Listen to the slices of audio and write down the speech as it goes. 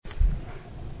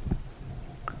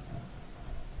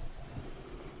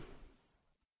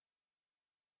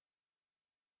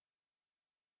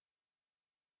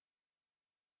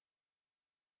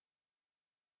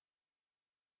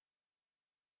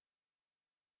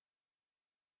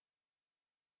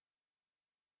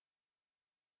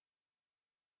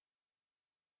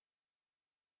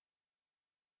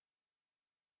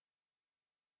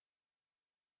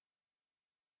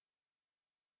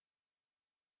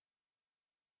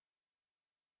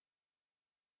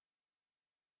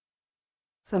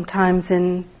Sometimes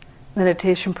in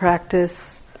meditation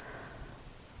practice,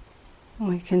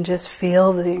 we can just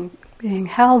feel being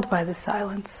held by the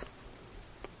silence.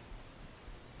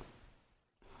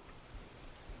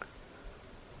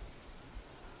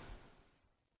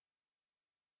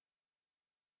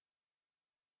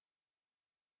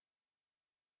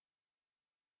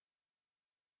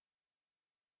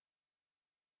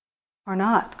 Or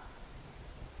not.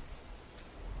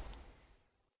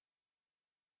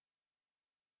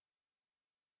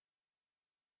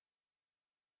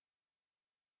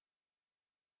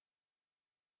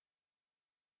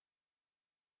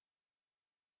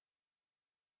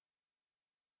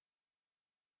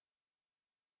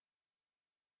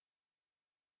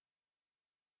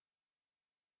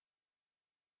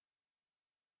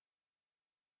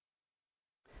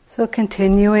 So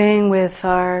continuing with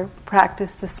our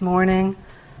practice this morning,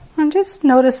 I'm just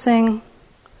noticing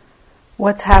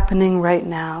what's happening right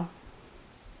now.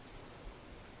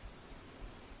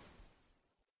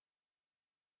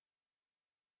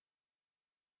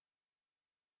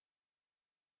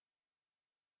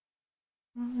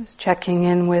 Just checking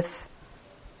in with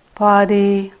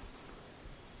body.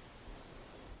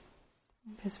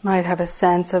 Just might have a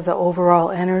sense of the overall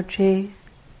energy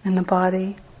in the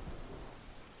body.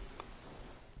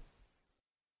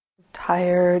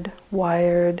 Tired,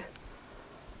 wired,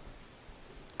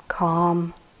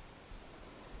 calm.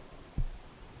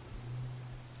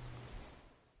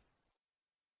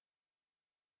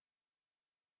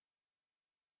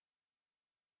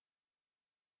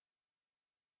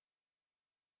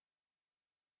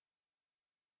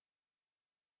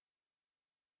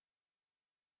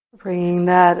 Bringing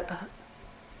that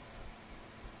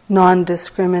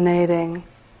non-discriminating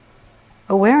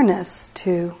awareness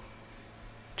to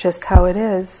just how it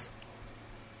is.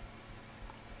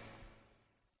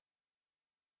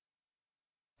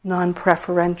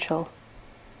 Non-preferential.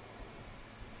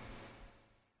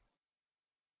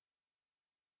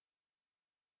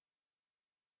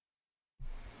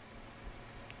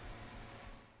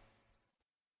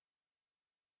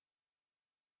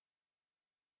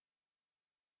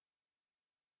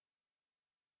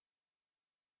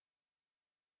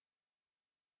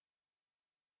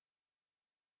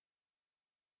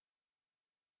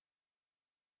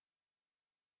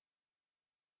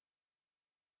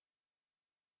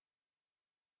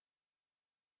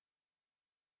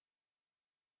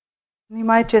 You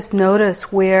might just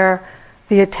notice where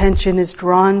the attention is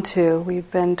drawn to. We've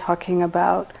been talking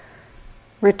about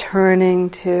returning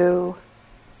to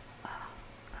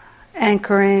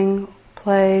anchoring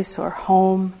place or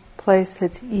home place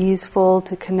that's easeful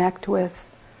to connect with.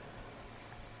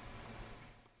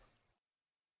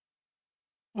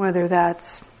 Whether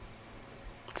that's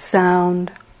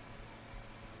sound,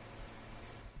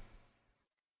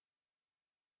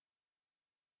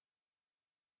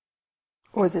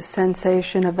 or the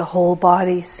sensation of the whole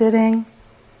body sitting.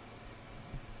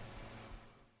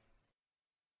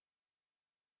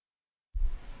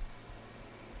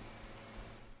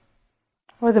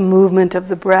 Or the movement of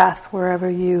the breath, wherever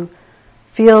you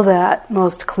feel that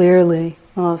most clearly,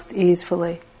 most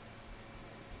easefully.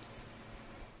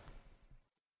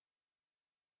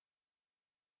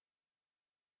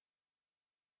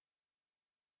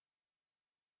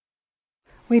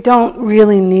 We don't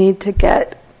really need to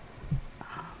get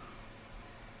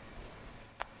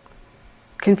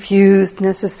confused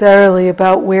necessarily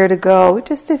about where to go.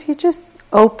 If you just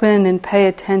open and pay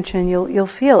attention, you'll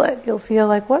feel it. You'll feel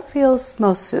like what feels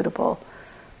most suitable.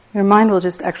 Your mind will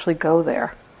just actually go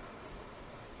there.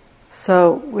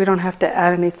 So we don't have to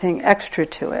add anything extra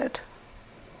to it.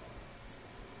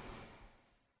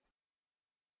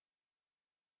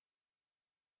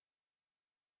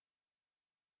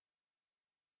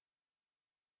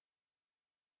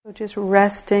 So just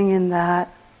resting in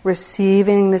that,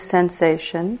 receiving the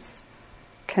sensations,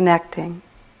 connecting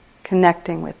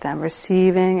with them,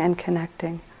 receiving and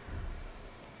connecting.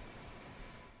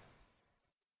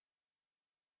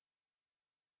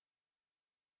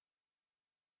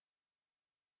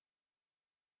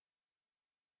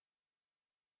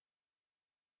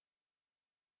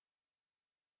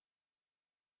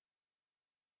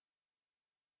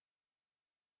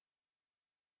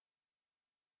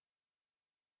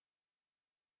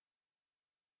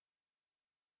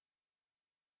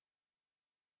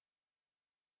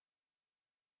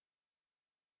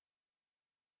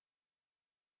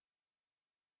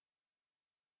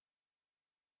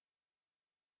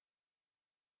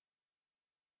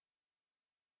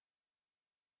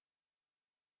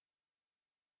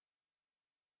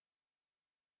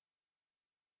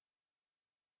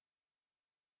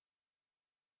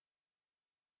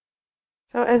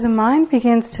 So as the mind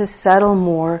begins to settle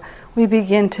more, we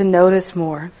begin to notice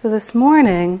more. So this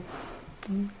morning,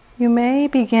 you may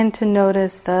begin to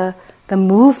notice the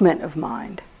movement of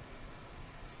mind.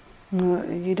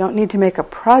 You don't need to make a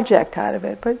project out of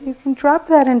it, but you can drop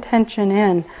that intention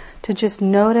in to just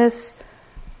notice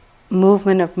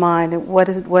movement of mind. And what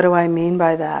do I mean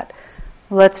by that?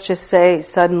 Let's just say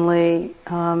suddenly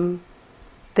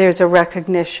there's a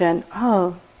recognition,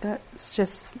 oh, that's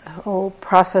just a whole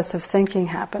process of thinking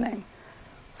happening.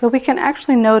 So we can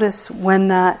actually notice when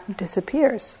that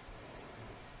disappears,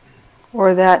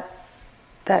 or that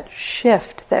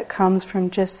shift that comes from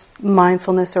just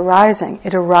mindfulness arising.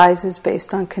 It arises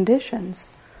based on conditions.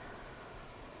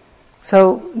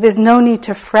 So there's no need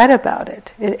to fret about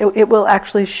it. It will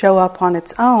actually show up on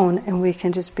its own, and we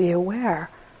can just be aware.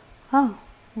 Oh,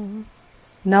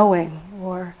 knowing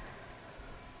or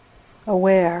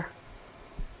aware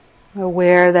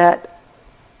that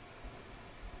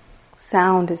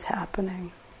sound is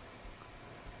happening.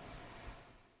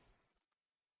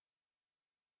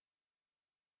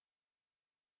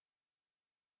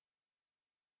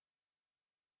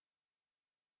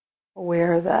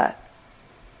 Aware that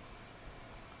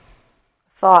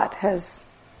thought has,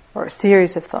 or a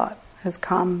series of thought, has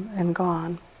come and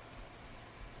gone.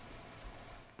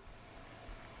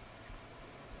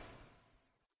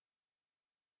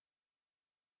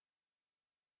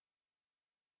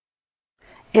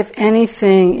 If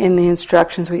anything in the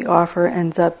instructions we offer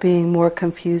ends up being more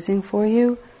confusing for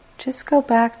you, just go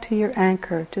back to your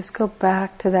anchor. Just go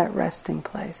back to that resting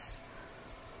place.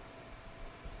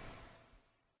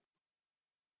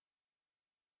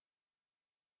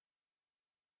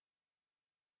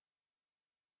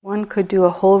 One could do a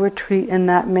whole retreat in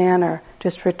that manner,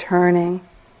 just returning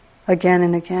again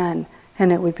and again,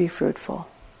 and it would be fruitful.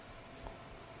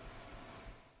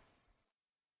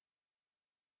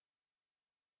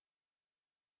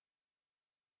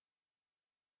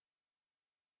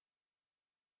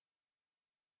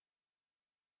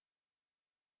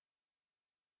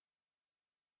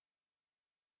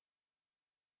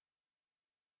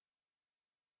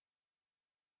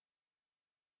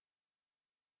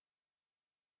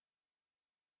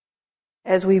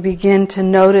 As we begin to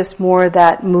notice more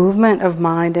that movement of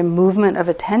mind and movement of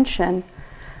attention,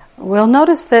 we'll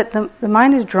notice that the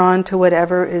mind is drawn to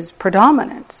whatever is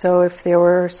predominant. So if there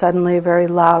were suddenly a very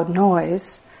loud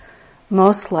noise,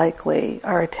 most likely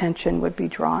our attention would be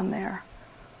drawn there.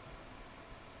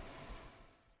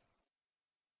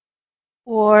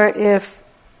 Or if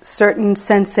certain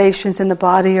sensations in the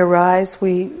body arise,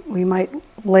 we might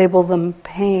label them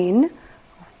pain.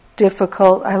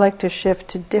 Difficult, I like to shift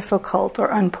to difficult or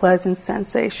unpleasant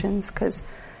sensations because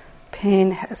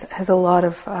pain has a lot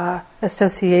of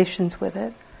associations with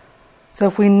it. So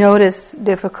if we notice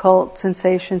difficult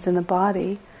sensations in the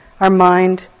body, our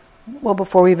mind, well,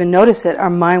 before we even notice it,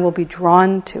 our mind will be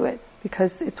drawn to it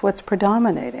because it's what's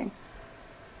predominating.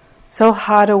 So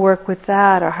how to work with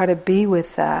that or how to be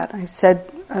with that. I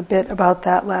said a bit about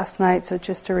that last night, so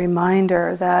just a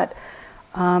reminder that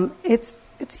it's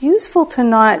useful to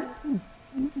not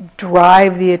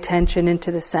drive the attention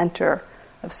into the center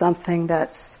of something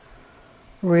that's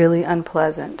really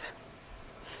unpleasant.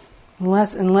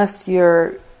 Unless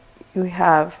there's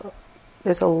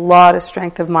a lot of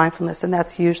strength of mindfulness, and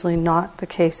that's usually not the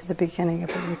case at the beginning of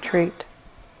a retreat.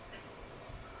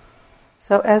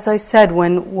 So as I said,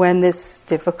 when this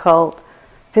difficult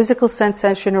physical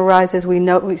sensation arises, we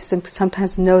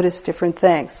sometimes notice different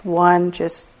things. One,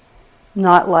 just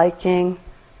not liking,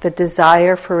 the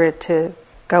desire for it to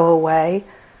go away,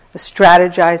 the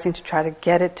strategizing to try to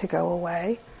get it to go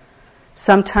away.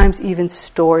 Sometimes even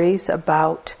stories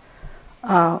about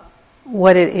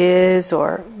what it is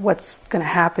or what's going to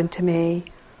happen to me.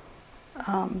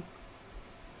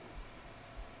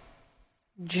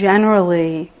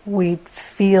 Generally, we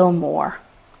feel more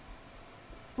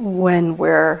when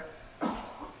we're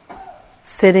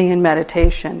sitting in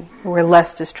meditation. We're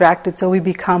less distracted, so we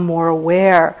become more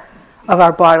aware of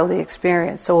our bodily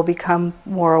experience. So we'll become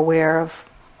more aware of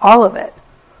all of it,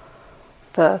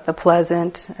 the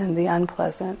pleasant and the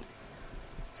unpleasant.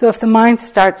 So if the mind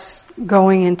starts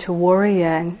going into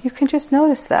worrying, you can just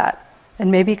notice that and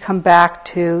maybe come back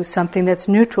to something that's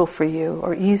neutral for you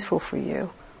or easeful for you.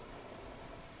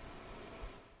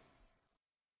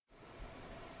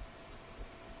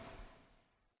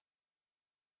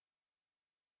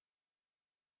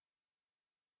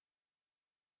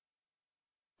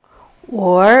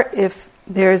 Or if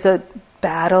there's a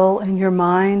battle in your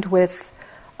mind with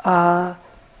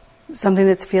something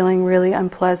that's feeling really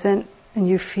unpleasant, and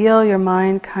you feel your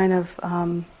mind kind of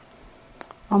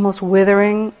almost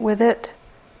withering with it,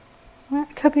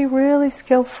 It could be really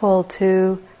skillful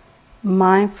to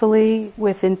mindfully,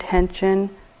 with intention,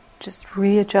 just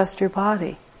readjust your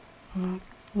body.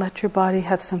 Let your body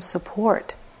have some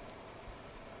support.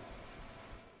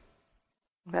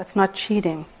 That's not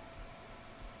cheating.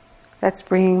 That's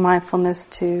bringing mindfulness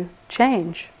to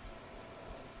change.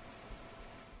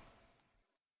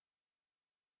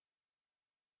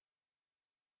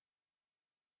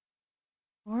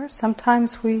 Or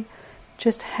sometimes we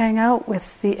just hang out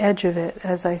with the edge of it,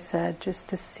 as I said, just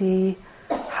to see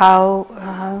how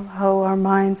our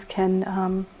minds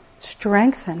can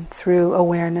strengthen through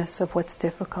awareness of what's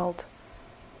difficult.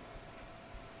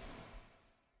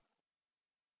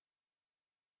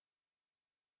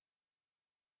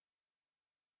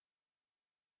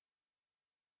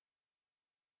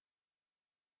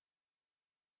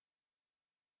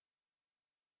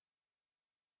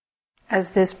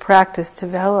 As this practice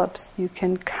develops, you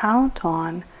can count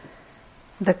on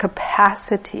the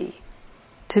capacity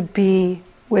to be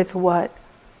with what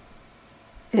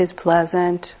is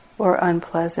pleasant or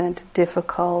unpleasant,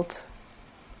 difficult,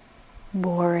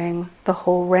 boring, the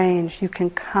whole range. You can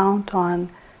count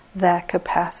on that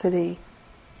capacity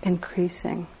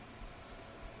increasing.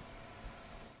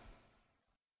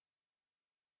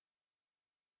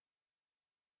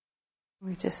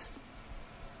 We just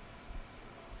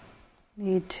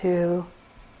need to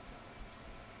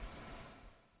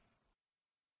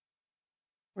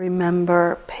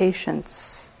remember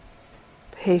patience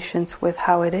with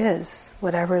how it is,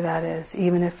 whatever that is,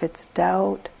 even if it's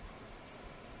doubt,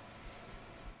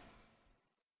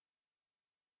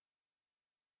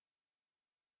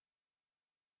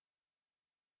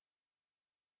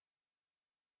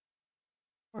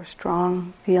 or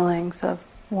strong feelings of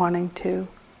wanting to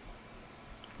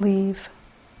leave.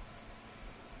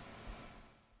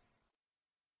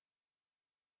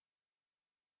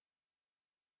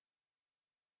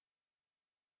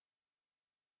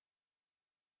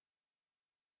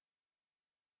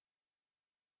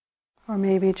 Or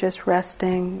maybe just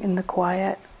resting in the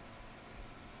quiet,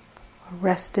 or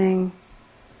resting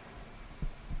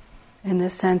in the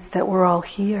sense that we're all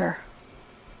here.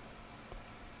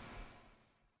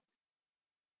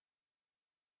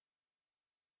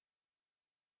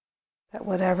 That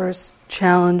whatever's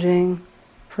challenging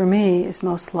for me is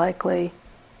most likely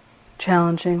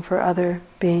challenging for other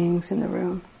beings in the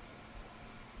room,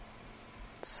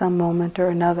 some moment or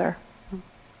another.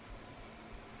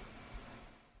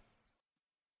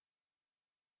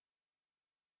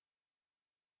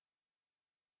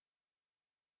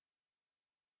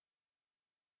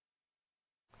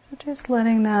 So just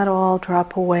letting that all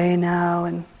drop away now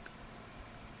and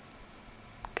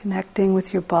connecting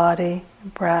with your body,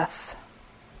 breath,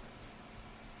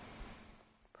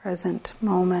 present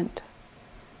moment,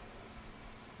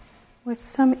 with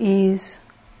some ease,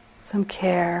 some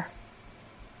care.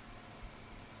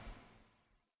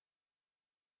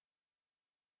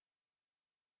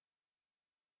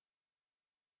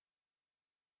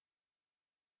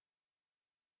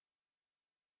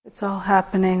 It's all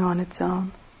happening on its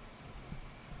own.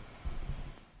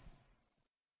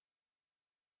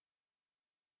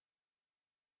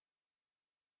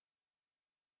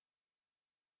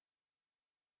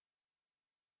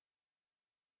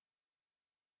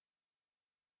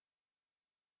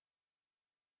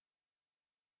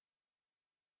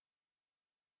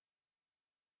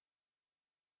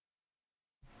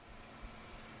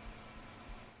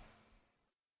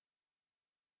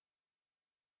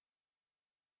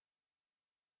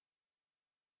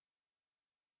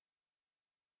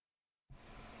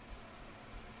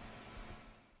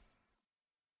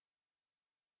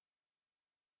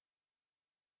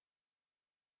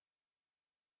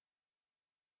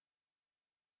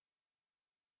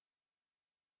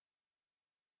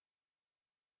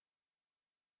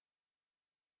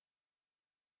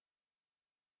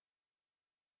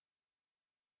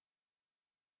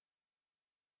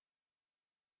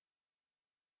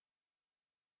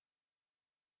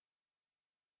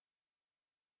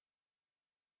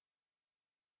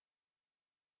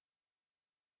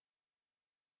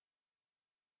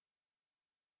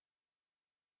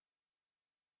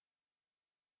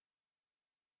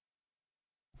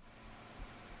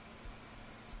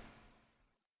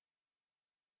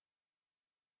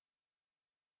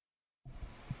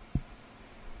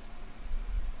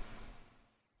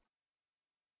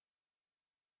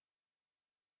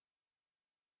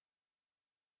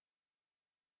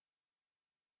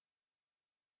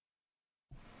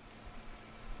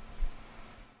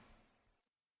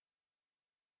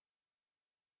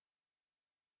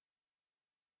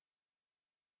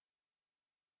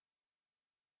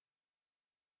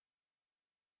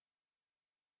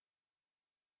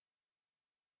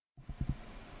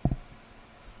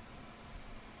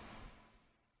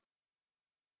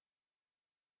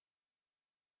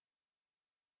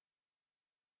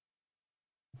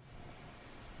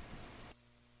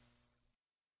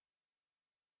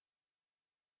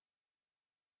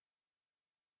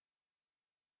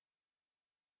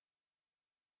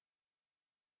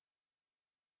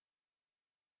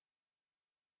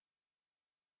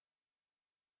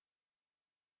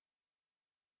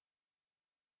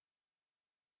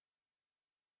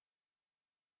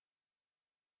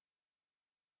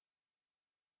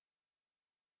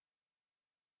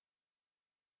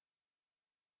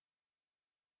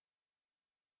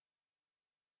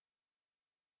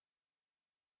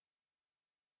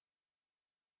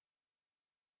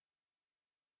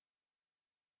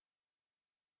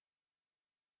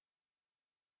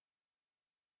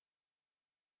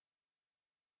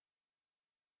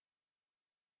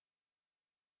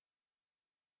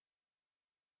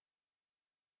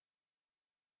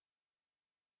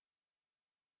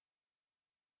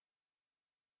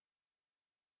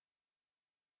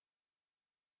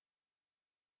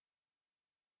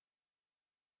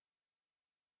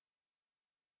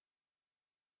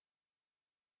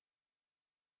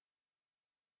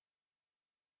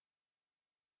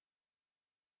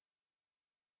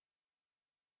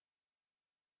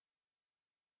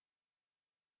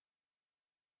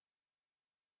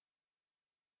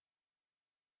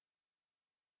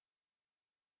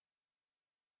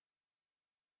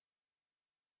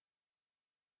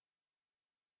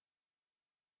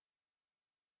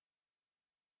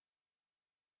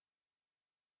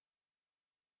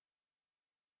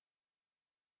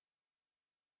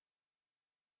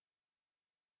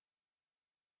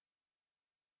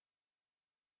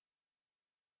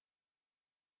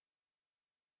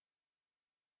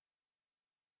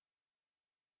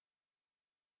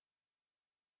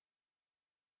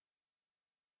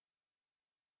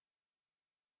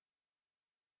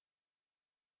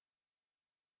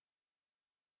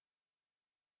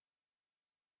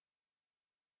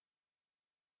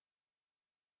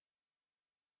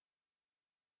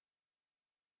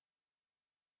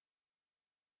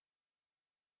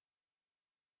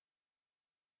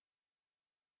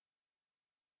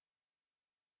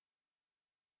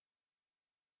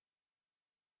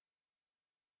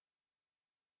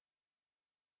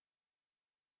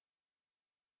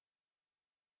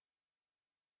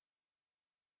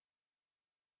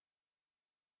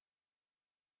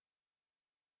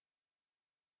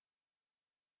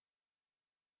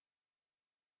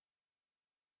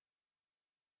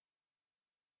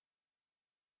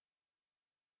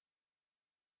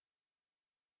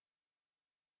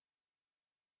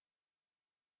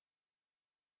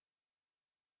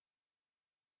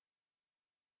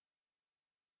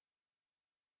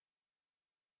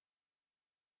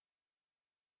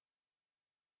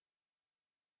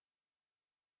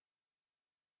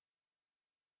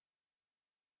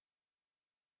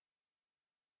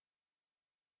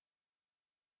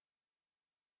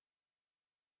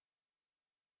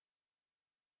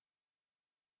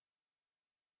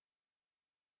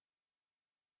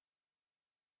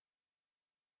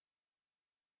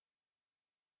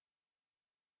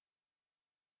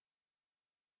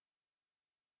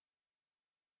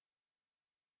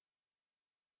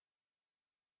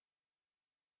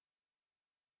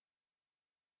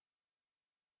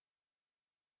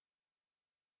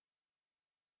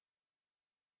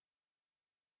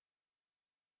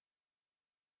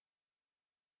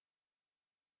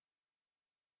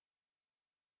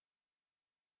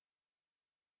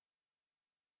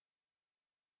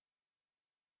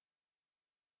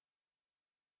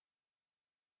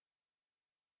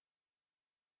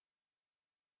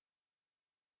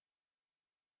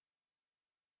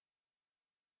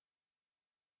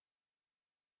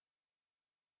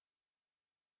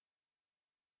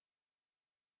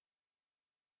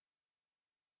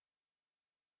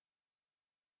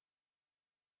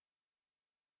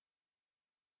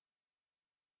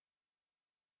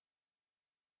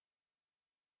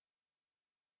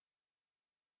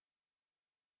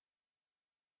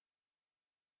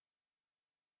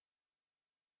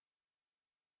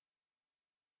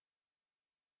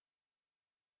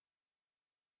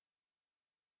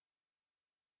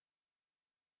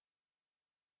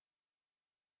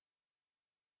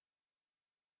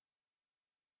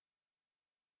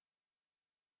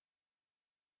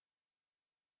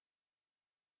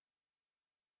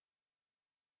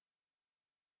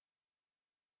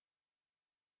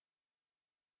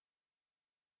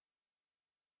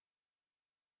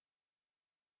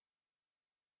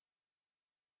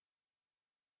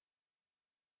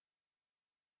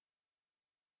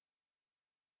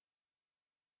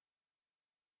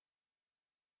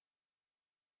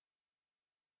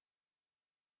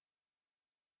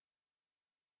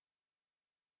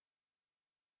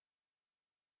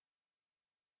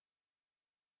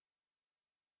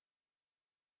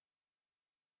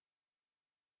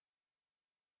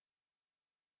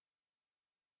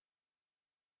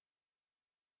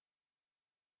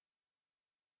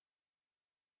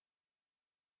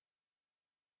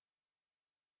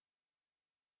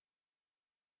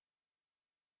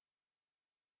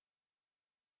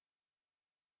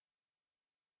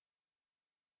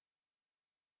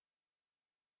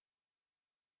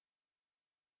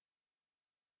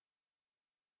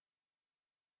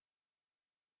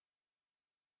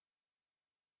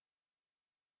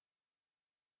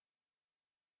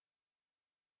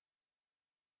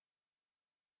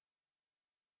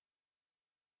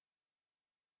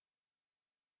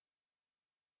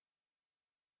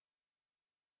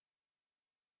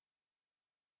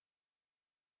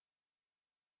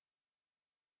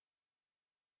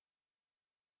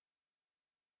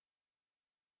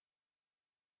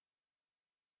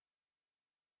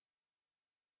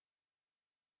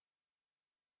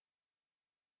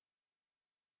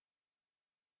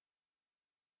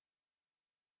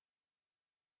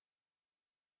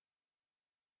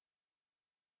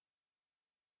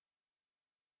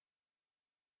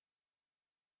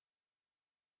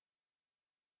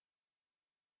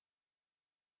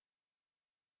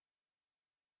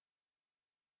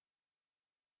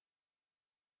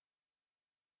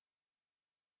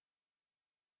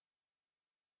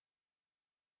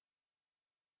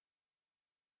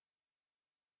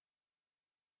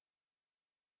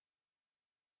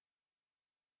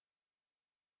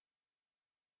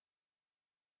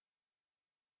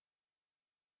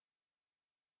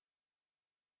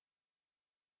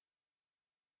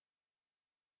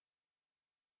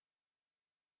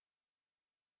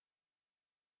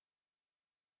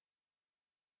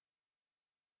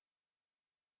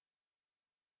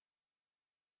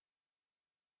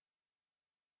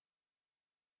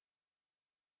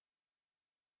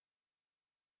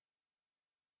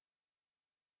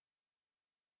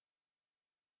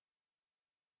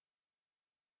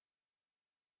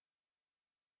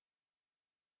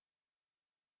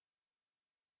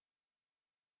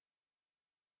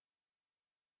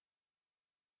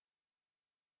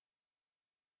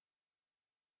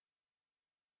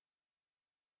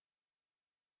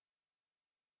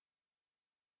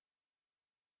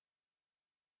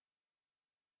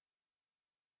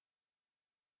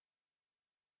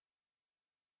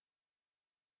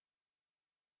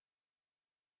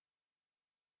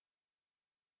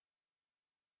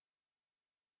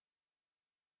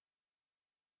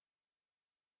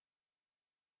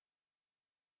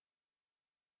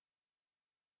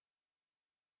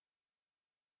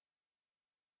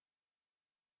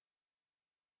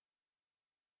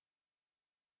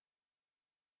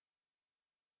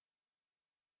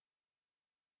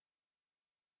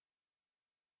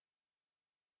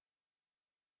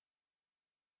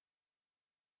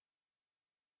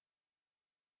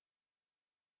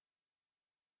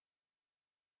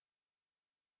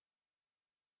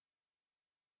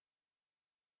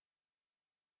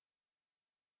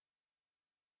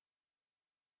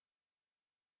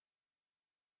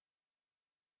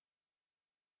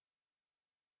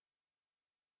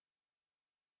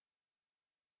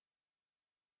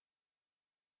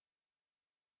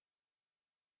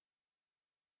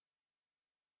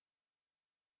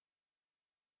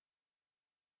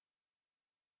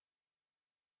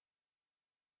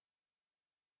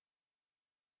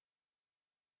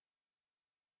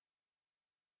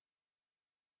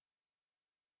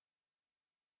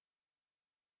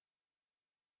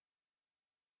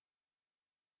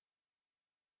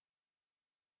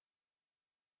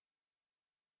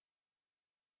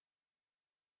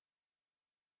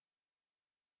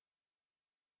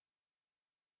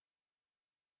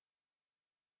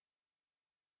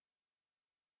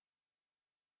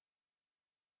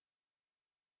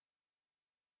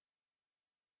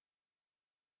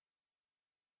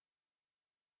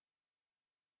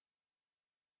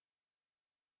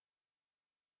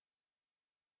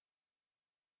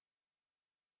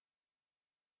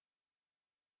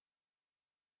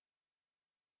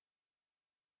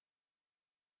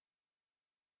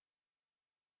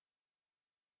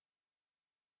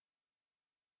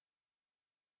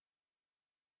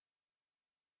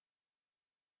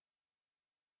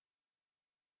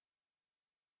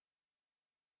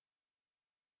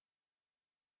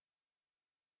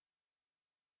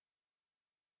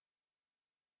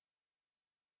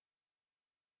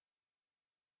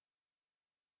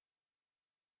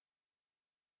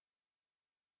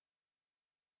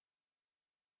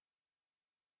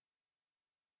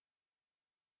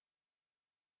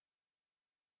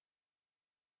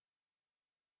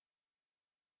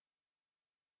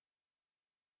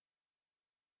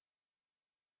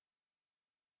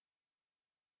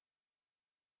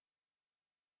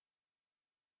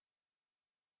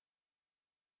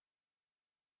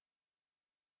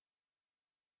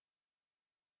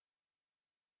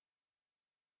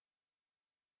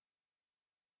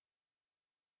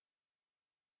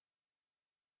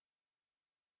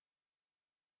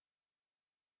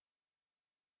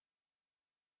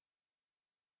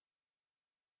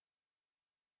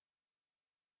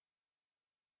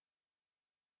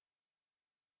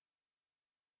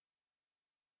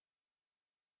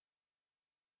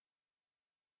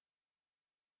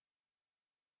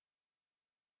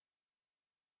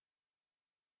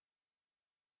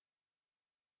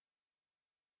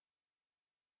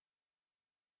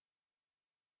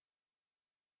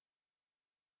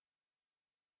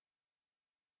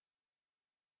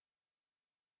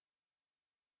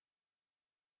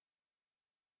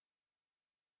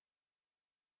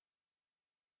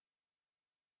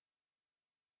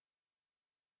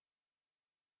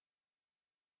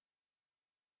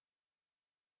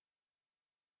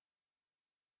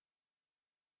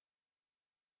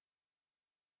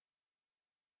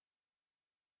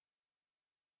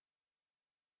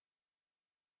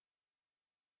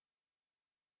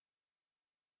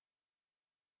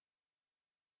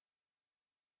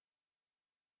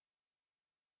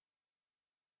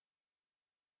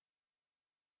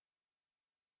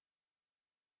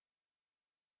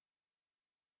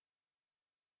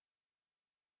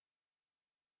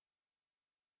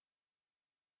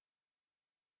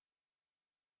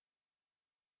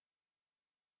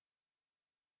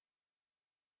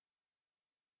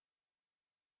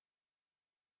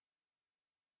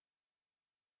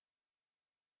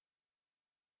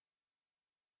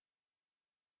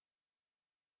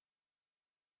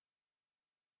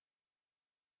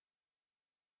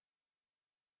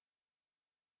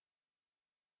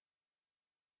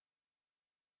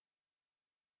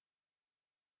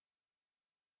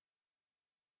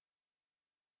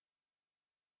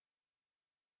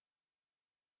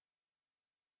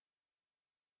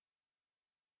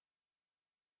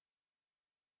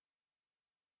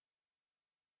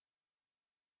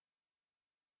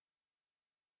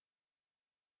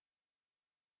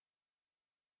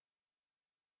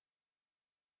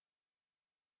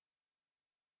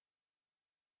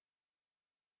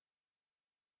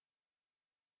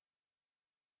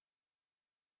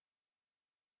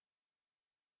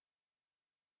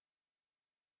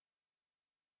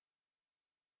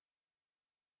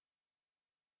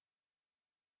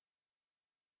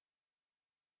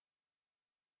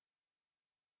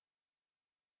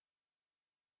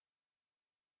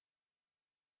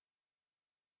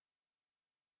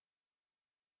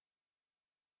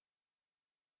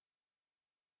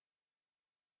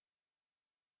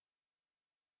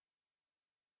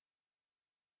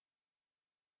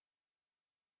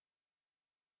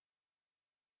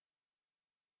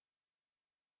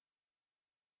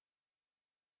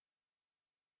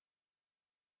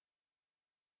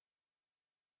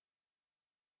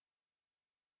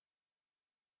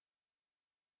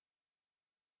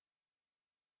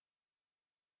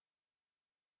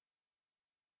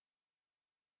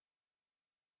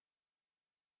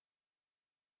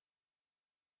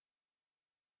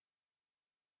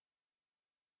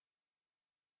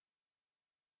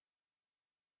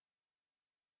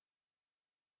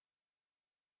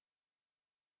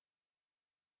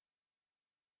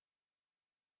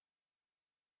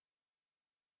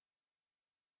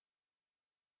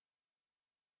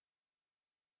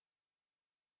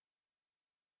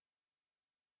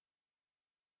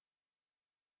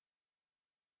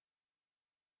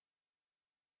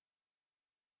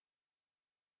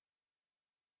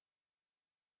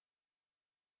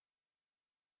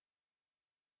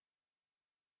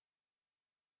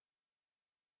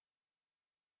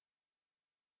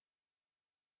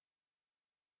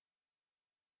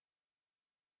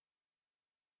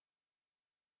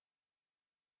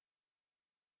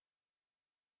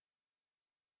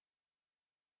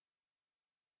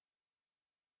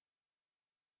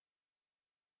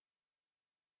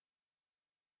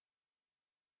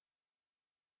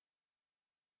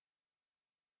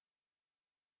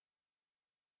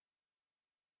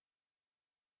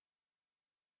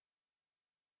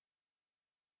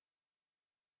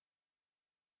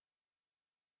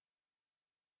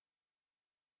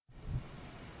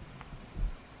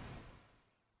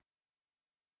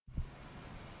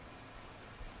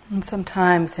 And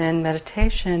sometimes in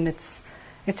meditation, it's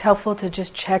helpful to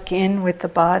just check in with the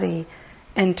body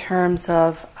in terms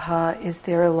of is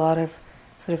there a lot of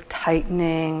sort of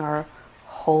tightening or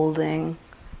holding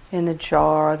in the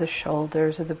jaw or the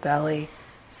shoulders or the belly.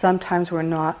 Sometimes we're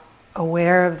not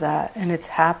aware of that and it's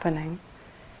happening.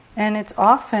 And it's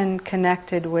often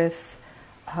connected with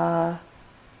kind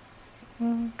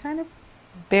of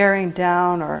bearing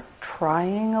down or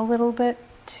trying a little bit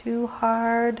too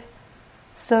hard.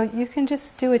 So you can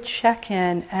just do a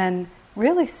check-in and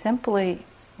really simply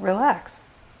relax.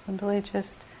 Simply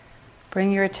just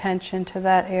bring your attention to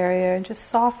that area and just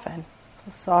soften.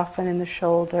 So soften in the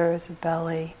shoulders, the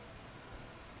belly.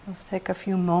 Let's take a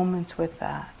few moments with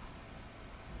that.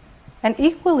 And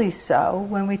equally so,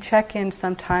 when we check in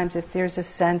sometimes if there's a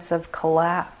sense of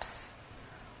collapse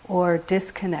or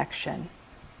disconnection,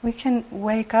 we can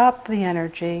wake up the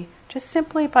energy just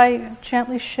simply by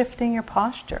gently shifting your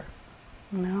posture.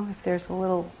 If there's a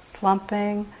little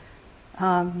slumping,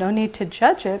 no need to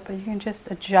judge it, but you can just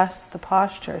adjust the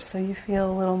posture so you feel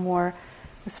a little more,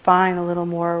 the spine a little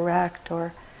more erect,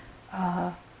 or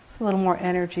a little more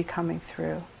energy coming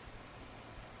through.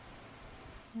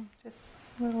 Just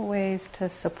little ways to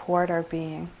support our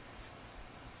being.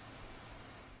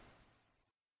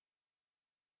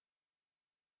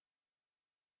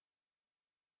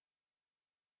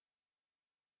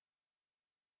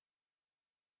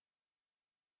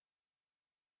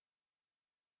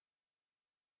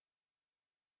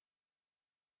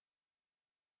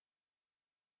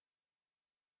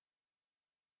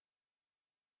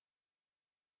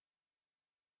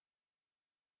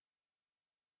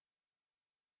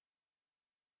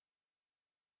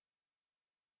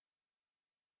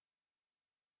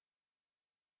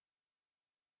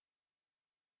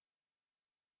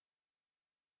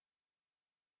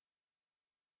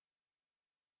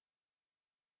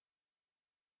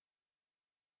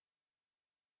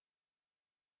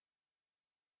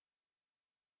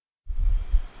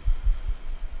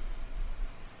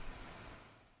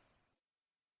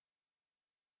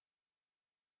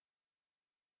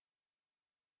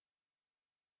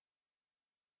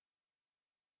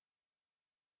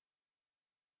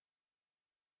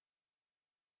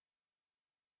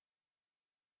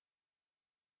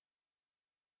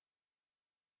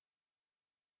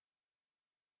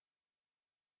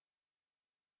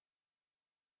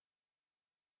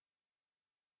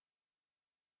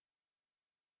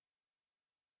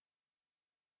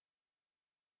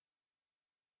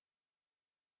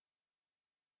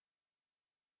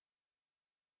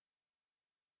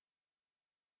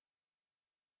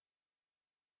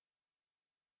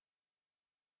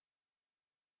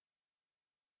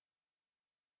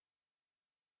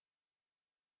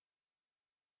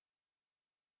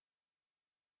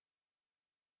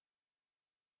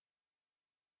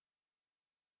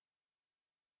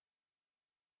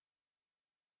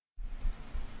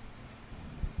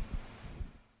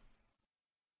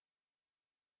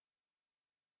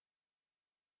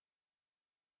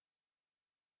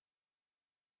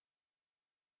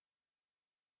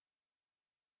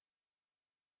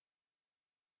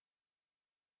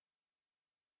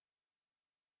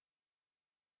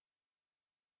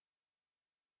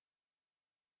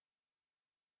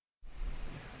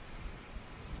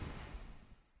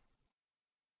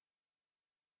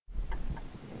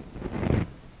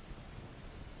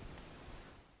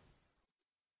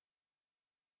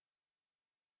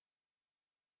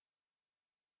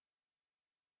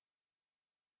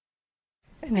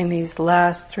 And in these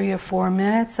last 3 or 4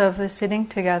 minutes of the sitting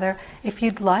together, if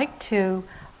you'd like to,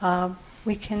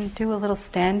 we can do a little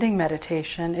standing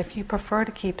meditation. If you prefer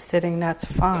to keep sitting, that's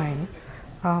fine.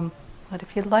 But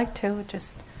if you'd like to,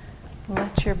 just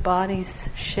let your bodies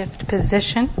shift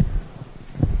position.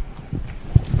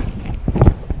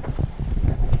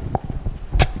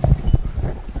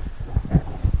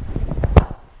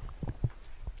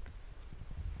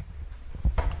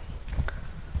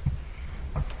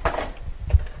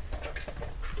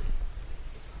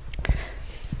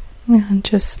 And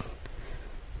just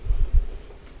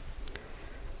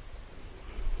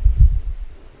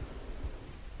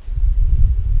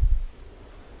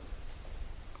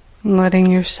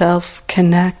letting yourself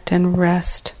connect and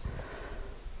rest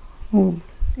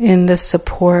in the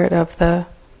support of the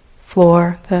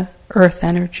floor, the earth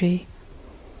energy.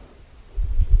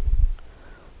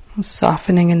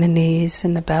 Softening in the knees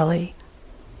and the belly.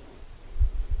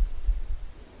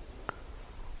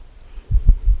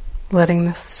 Letting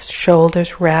the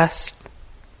shoulders rest,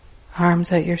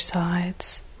 arms at your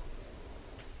sides.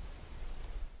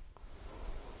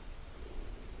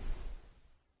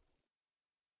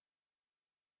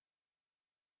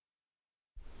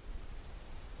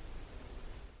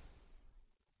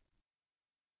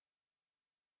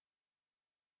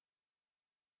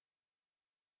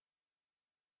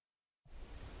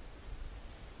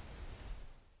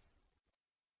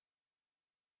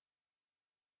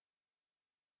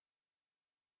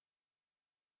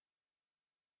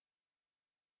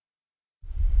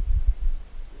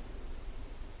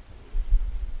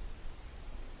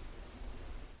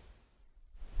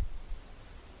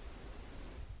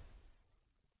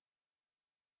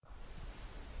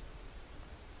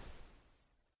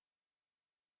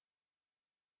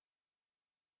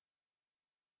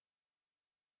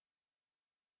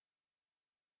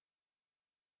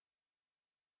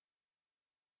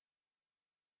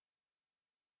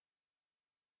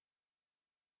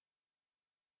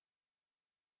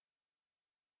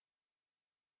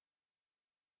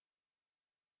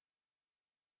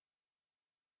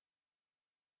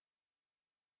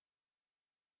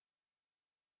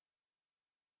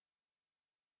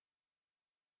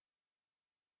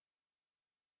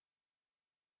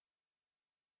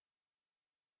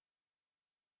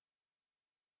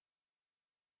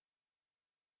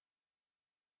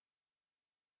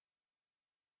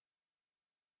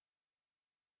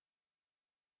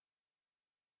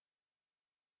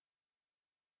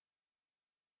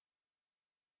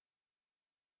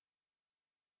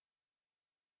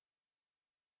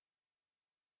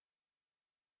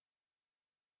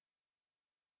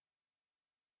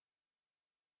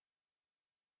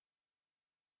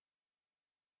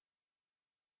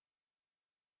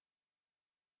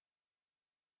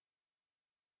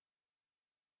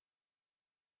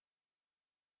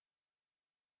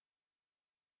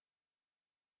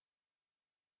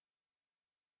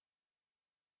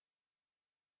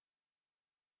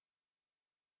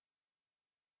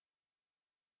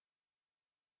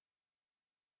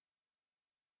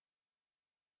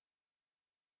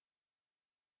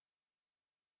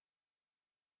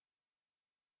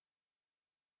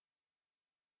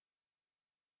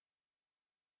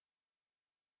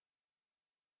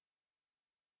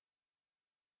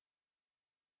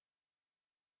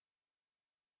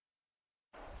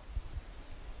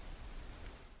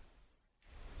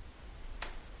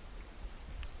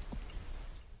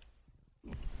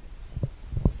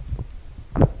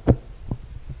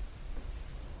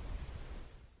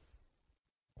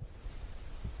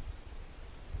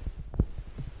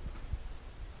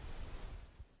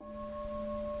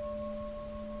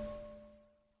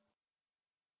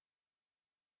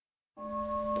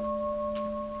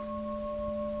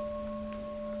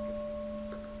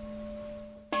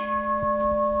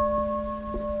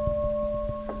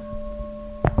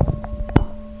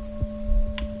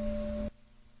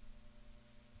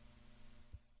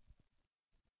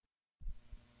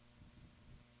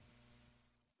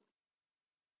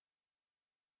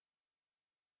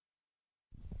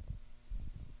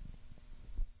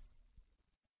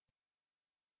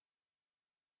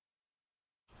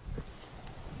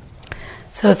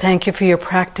 So thank you for your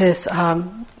practice.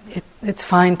 It's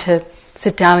fine to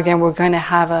sit down again. We're going to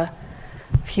have a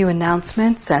few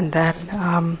announcements, and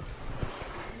then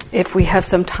if we have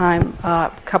some time,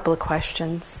 a couple of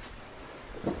questions.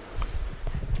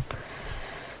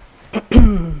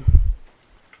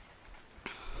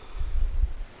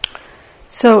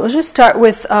 So let's just start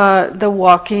with the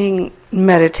walking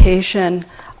meditation.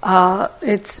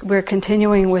 We're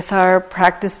continuing with our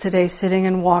practice today, sitting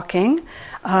and walking.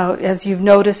 As you've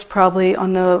noticed probably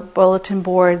on the bulletin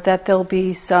board, that there'll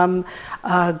be some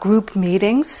group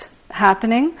meetings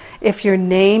happening. If your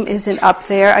name isn't up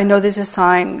there, I know there's a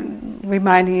sign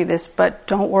reminding you this, but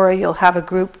don't worry, you'll have a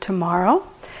group tomorrow.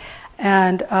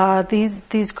 And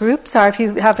these groups are, if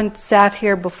you haven't sat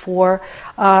here before,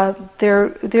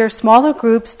 they're smaller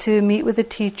groups to meet with a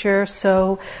teacher,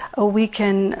 so we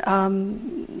can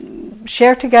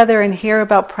share together and hear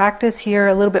about practice, hear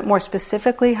a little bit more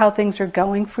specifically how things are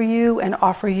going for you, and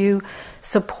offer you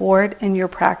support in your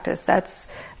practice. That's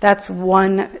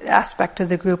one aspect of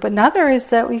the group. Another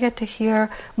is that we get to hear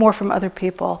more from other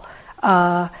people.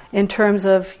 In terms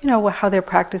of how their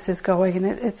practice is going, and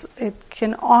it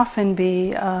can often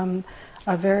be a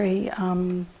very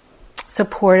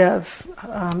supportive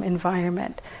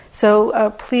environment. So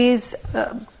please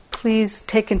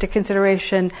take into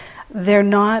consideration they're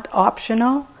not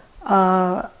optional,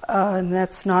 and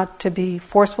that's not to be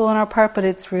forceful on our part, but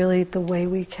it's really the way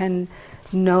we can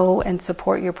know and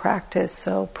support your practice.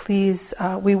 So please,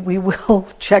 we will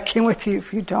check in with you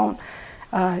if you don't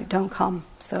come.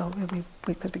 So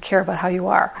because we care about how you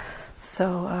are.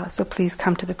 So please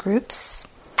come to the groups.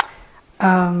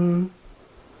 And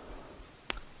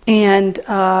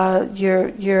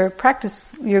your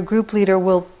practice, your group leader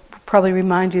will probably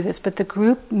remind you this, but the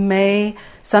group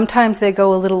sometimes they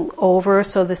go a little over,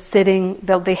 so the sitting,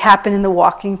 they happen in the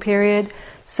walking period,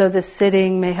 so the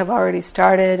sitting may have already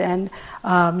started, and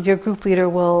your group leader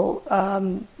will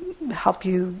help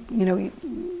you,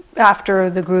 after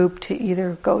the group to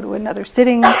either go to another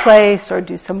sitting place or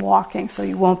do some walking, so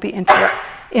you won't be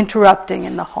interrupting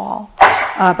in the hall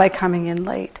by coming in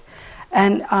late.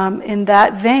 And in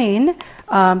that vein,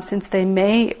 since they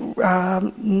may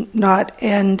not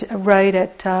end right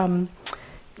at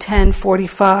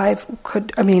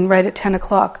 10:45, right at 10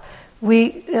 o'clock,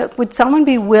 would someone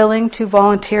be willing to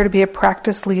volunteer to be a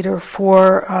practice leader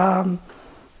for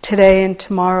today and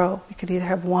tomorrow? We could either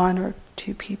have one or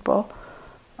two people.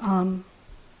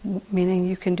 Meaning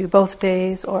you can do both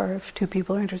days, or if two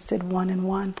people are interested, one and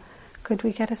one. Could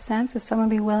we get a sense? If someone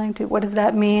be willing to, what does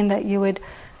that mean? That you'd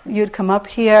come up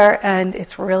here and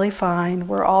it's really fine.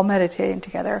 We're all meditating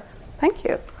together. Thank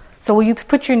you. So will you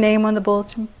put your name on the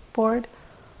bulletin board?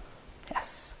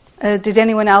 Yes. Did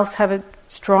anyone else have a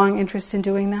strong interest in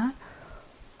doing that?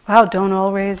 Wow, don't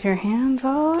all raise your hands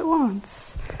all at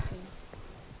once.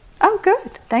 Oh,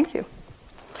 good. Thank you.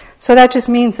 So that just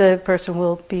means the person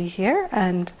will be here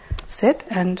and sit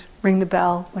and ring the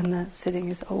bell when the sitting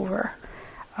is over.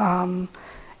 And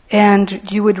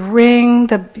you would ring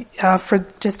for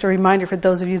just a reminder for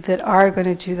those of you that are going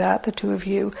to do that, the two of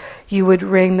you, you would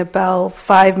ring the bell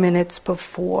 5 minutes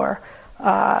before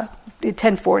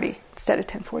 10:40 instead of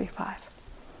 10:45.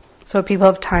 So people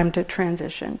have time to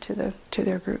transition to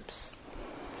their groups.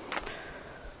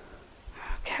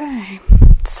 Okay.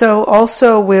 So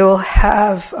also we'll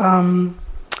have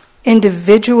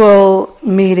individual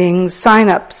meetings,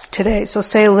 sign-ups today. So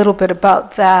say a little bit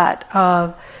about that.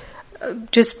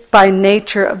 Just by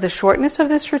nature of the shortness of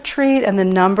this retreat and the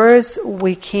numbers,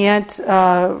 we can't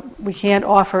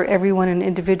offer everyone an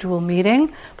individual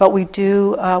meeting, but we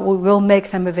will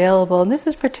make them available. And this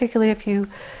is particularly if you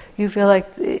feel like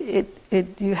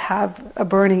you have a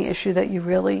burning issue that you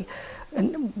really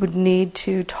would need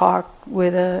to talk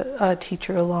with a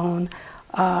teacher alone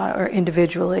or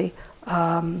individually.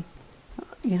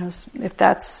 If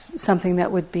that's something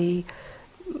that would be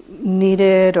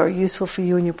needed or useful for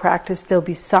you in your practice, there'll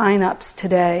be sign-ups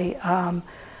today.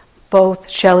 Both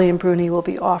Shelley and Bruni will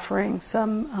be offering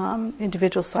some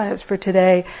individual sign-ups for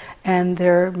today, and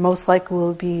there most likely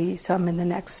will be some in the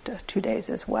next 2 days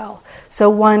as well. So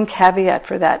one caveat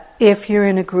for that, if you're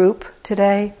in a group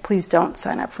today, please don't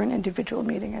sign up for an individual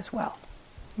meeting as well.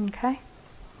 Okay?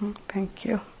 Thank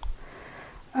you.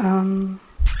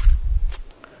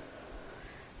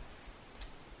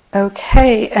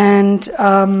 Okay, and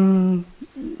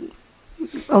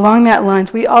along that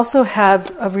lines, we also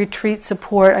have a retreat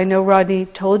support. I know Rodney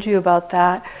told you about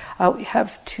that. We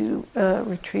have two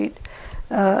retreat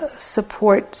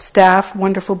support staff,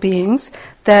 wonderful beings,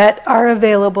 that are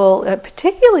available,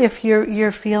 particularly if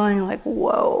you're feeling like,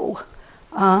 whoa,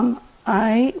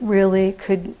 I really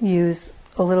could use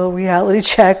a little reality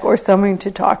check or someone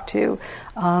to talk to,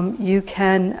 you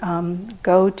can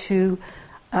go to,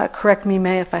 correct me,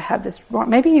 May, if I have this wrong.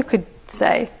 Maybe you could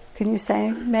say, can you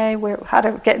say, May, how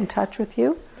to get in touch with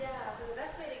you? Yeah, so the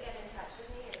best way to get in touch with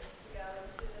me is just to go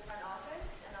into the front office,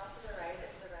 and off to the right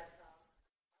is the red phone.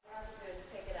 All you have to do is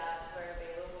pick it up. We're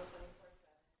available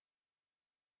 24/7.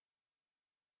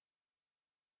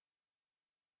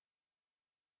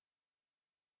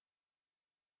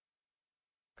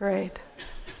 Great.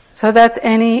 So that's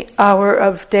any hour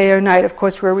of day or night. Of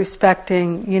course, we're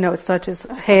respecting, it's such as,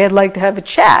 hey, I'd like to have a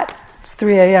chat. It's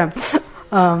 3 a.m.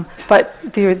 But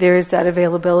there is that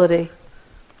availability.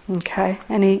 Okay.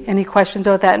 Any questions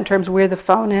about that in terms of where the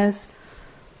phone is?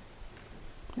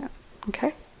 Yeah.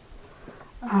 Okay.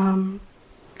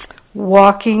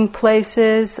 Walking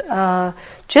places.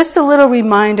 Just a little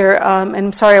reminder, and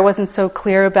I'm sorry I wasn't so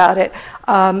clear about it.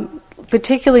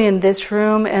 Particularly in this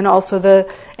room, and also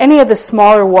any of the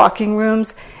smaller walking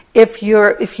rooms, if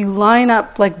you line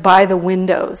up like by the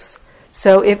windows.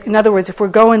 So, in other words, if we're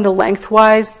going the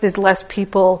lengthwise, there's less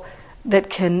people that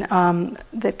can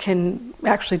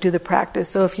actually do the practice.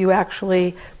 So, if you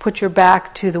actually put your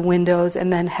back to the windows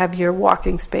and then have your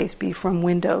walking space be from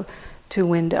window to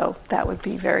window, that would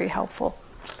be very helpful.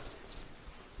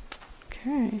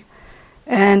 Okay.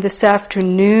 And this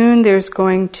afternoon, there's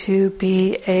going to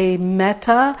be a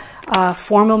metta,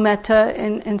 formal metta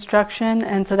instruction,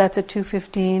 and so that's at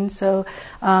 2:15. So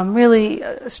really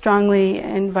strongly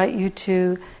invite you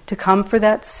to come for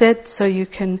that sit so you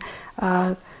can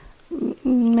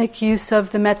make use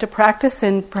of the metta practice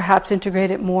and perhaps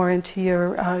integrate it more into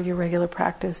your regular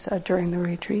practice during the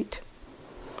retreat.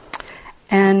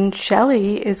 And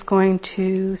Shelley is going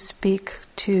to speak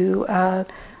to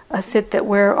a sit that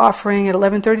we're offering at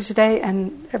 11:30 today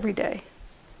and every day.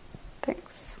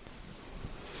 Thanks.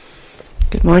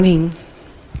 Good morning.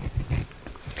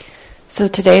 So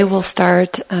today we'll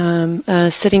start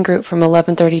a sitting group from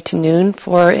 11:30 to noon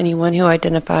for anyone who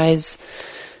identifies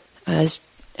as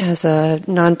a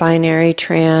non-binary,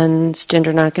 trans,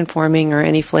 gender non-conforming, or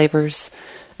any flavors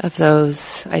of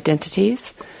those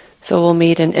identities. So we'll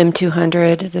meet in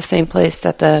M200, the same place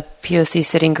that the POC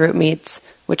sitting group meets,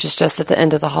 which is just at the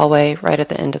end of the hallway, right at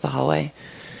the end of the hallway.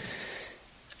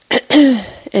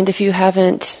 And if you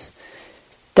haven't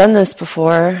done this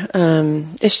before,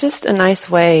 it's just a nice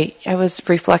way. I was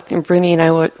reflecting, Bruni and I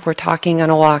were talking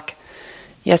on a walk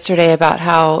yesterday about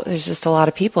how there's just a lot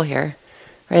of people here,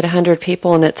 right? 100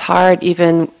 people, and it's hard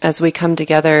even as we come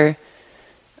together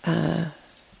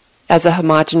as a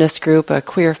homogenous group, a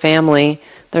queer family,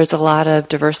 there's a lot of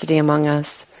diversity among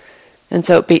us. And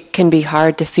so it can be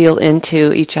hard to feel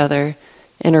into each other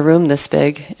in a room this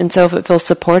big. And so if it feels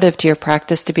supportive to your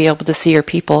practice to be able to see your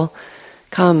people,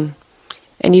 come.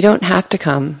 And you don't have to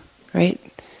come, right?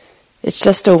 It's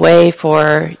just a way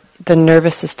for the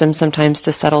nervous system sometimes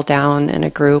to settle down in a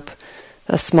group,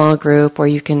 a small group, where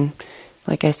you can,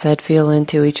 like I said, feel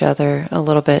into each other a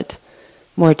little bit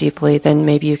more deeply than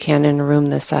maybe you can in a room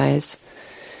this size.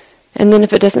 And then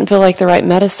if it doesn't feel like the right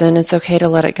medicine, it's okay to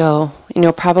let it go.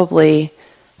 Probably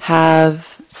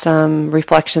have some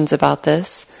reflections about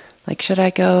this. Like, should I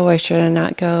go or should I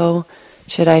not go?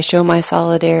 Should I show my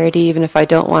solidarity even if I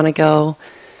don't want to go?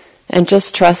 And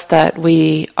just trust that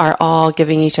we are all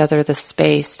giving each other the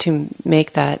space to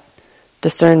make that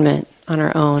discernment on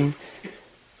our own.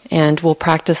 And we'll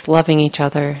practice loving each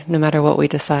other no matter what we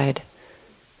decide.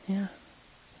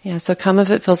 Yeah, so come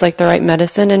if it feels like the right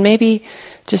medicine, and maybe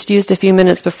just used a few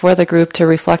minutes before the group to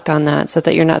reflect on that so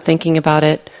that you're not thinking about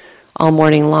it all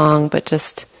morning long, but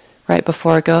just right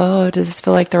before go, does this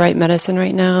feel like the right medicine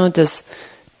right now?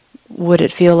 Would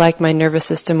it feel like my nervous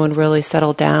system would really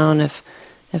settle down if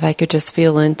I could just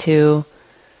feel into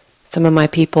some of my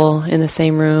people in the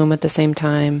same room at the same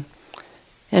time?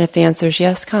 And if the answer is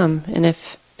yes, come. And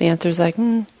if the answer is like,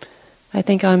 I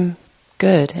think I'm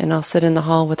good, and I'll sit in the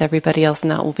hall with everybody else and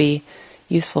that will be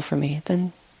useful for me,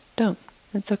 then don't.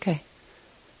 It's okay.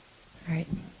 All right.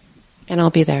 And I'll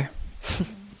be there.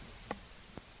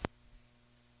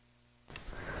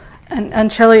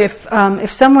 And Shelley,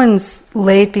 if someone's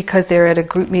late because they're at a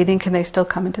group meeting, can they still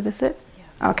come into the sit?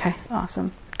 Yeah. Okay,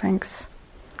 awesome. Thanks.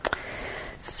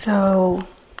 So,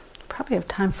 probably have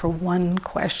time for one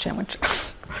question, which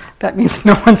that means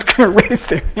no one's going to raise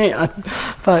their hand.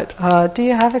 But do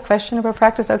you have a question about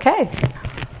practice? Okay. Thank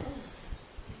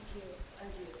you. I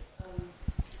do.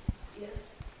 Yes,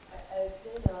 I've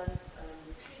been on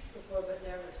retreats before, but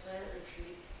never a silent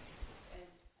retreat. And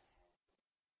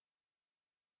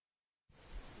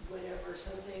whenever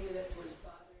something that was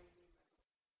bothering me,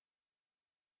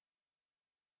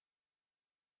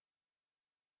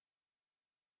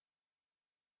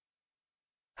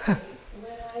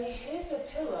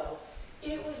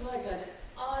 it was like an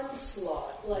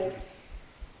onslaught. Like,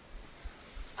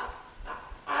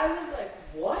 I was like,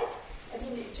 what? I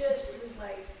mean, it was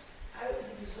like, I was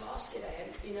exhausted. I had,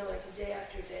 like a day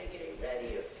after day getting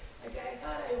ready. Like, I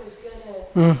thought I was gonna,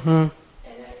 and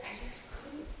I just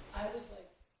couldn't. I was like,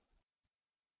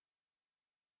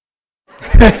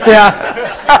 Yeah.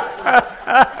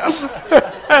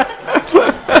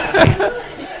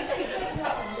 it's like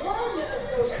not one of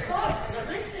those thoughts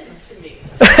listened to me.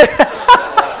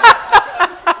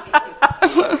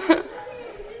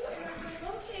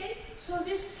 Okay, so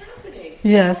this is happening.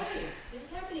 Yes. Okay, this is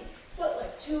happening. But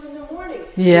like 2 a.m.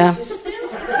 Yeah. This is still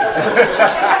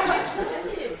happening. I'm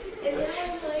exhausted. And now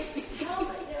I'm like, how am I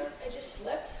now? I just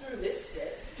slept through this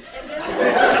sit. And now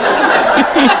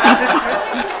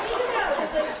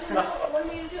it's like, so now what am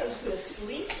I going to do? I'm just going to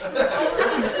sleep? So that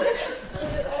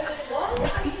all day long I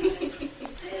can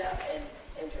just sit up and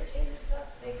entertain these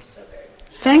thoughts. Thank you so very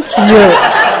much. Thank you.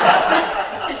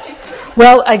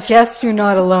 Well, I guess you're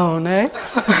not alone, eh?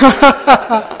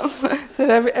 So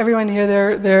everyone hear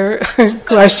their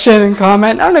question and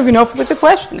comment? I don't even know if it was a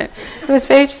question. It was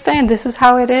Paige just saying, this is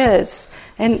how it is.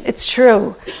 And it's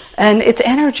true. And it's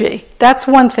energy. That's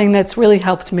one thing that's really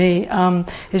helped me.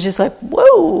 Is just like,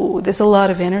 whoa, there's a lot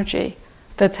of energy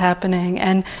that's happening.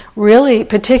 And really,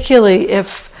 particularly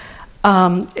if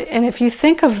you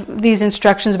think of these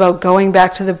instructions about going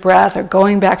back to the breath or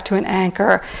going back to an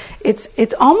anchor,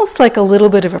 it's almost like a little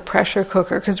bit of a pressure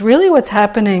cooker, because really what's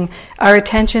happening, our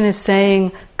attention is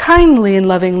saying kindly and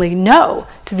lovingly no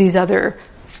to these other,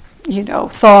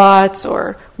 thoughts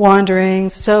or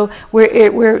wanderings. So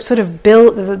we're sort of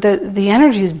the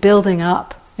energy is building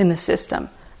up in the system,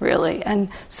 really, and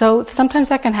so sometimes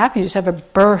that can happen. You just have a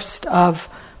burst of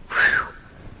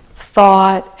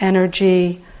thought,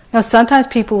 energy. Now, sometimes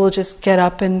people will just get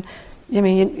up and,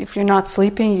 if you're not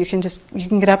sleeping, you can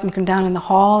get up and come down in the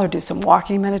hall or do some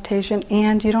walking meditation,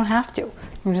 and you don't have to. You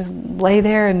can just lay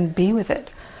there and be with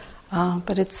it.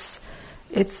 But it's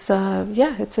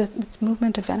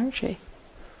movement of energy.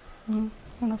 I don't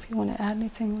know if you want to add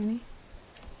anything, Winnie.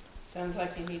 Sounds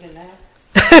like you need a nap.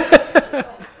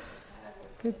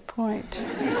 Good point.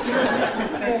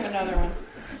 Grab another one.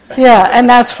 Yeah, and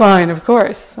that's fine, of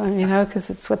course, because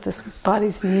it's what this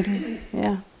body's needing.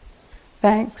 Yeah.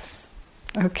 Thanks.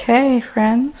 Okay,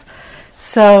 friends.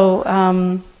 So,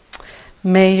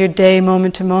 may your day,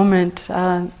 moment to moment,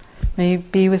 may you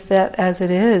be with that as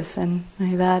it is, and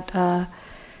may that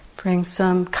bring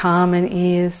some calm and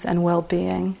ease and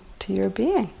well-being to your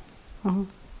being.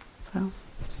 So.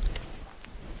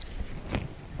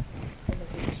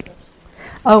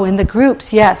 Oh, in the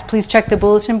groups, yes. Please check the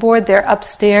bulletin board. They're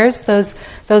upstairs. Those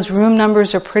room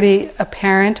numbers are pretty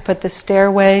apparent, but the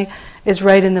stairway is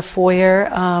right in the foyer.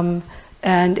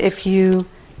 And if you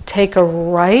take a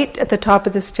right at the top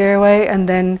of the stairway and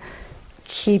then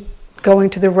keep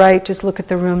going to the right, just look at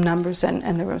the room numbers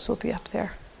and the rooms will be up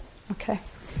there. Okay.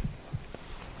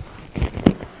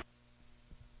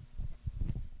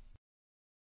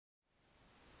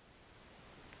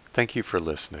 Thank you for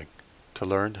listening. To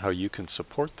learn how you can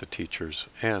support the teachers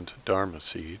and Dharma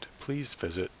Seed, please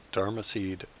visit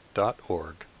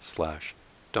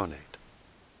dharmaseed.org/donate.